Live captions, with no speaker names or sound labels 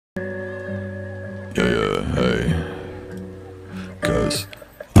cause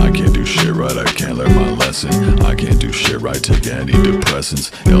I can't do shit right, I can't learn my lesson. I can't do shit right, take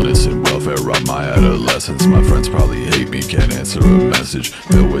antidepressants. Illness and welfare robbed my adolescence. My friends probably hate me, can't answer a message.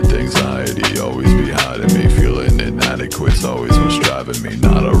 Filled with anxiety, always be hiding me. Feeling inadequate's always what's driving me.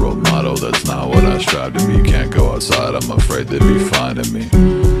 Not a role model, that's not what I strive to be. Can't go outside, I'm afraid they'd be finding me.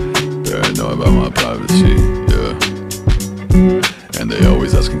 Paranoid about my privacy, yeah. And they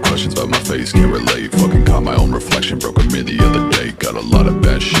always asking questions about my face, can't relate. Fucking caught my own reflection, broke a mirror the other day. Got a lot of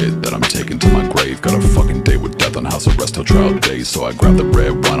bad shit that I'm taking to my grave. Got a fucking date with death on house arrest till trial days. So I grab the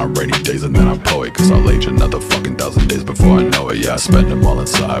red wine on rainy days and then I pour it, cause I'll age another fucking 1,000 days before I know it. Yeah, I spend them all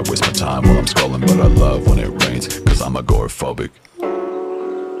inside, waste my time while I'm scrolling. But I love when it rains, cause I'm agoraphobic.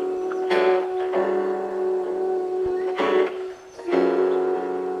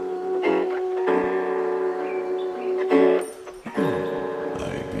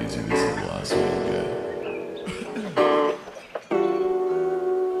 This is the last one, yeah.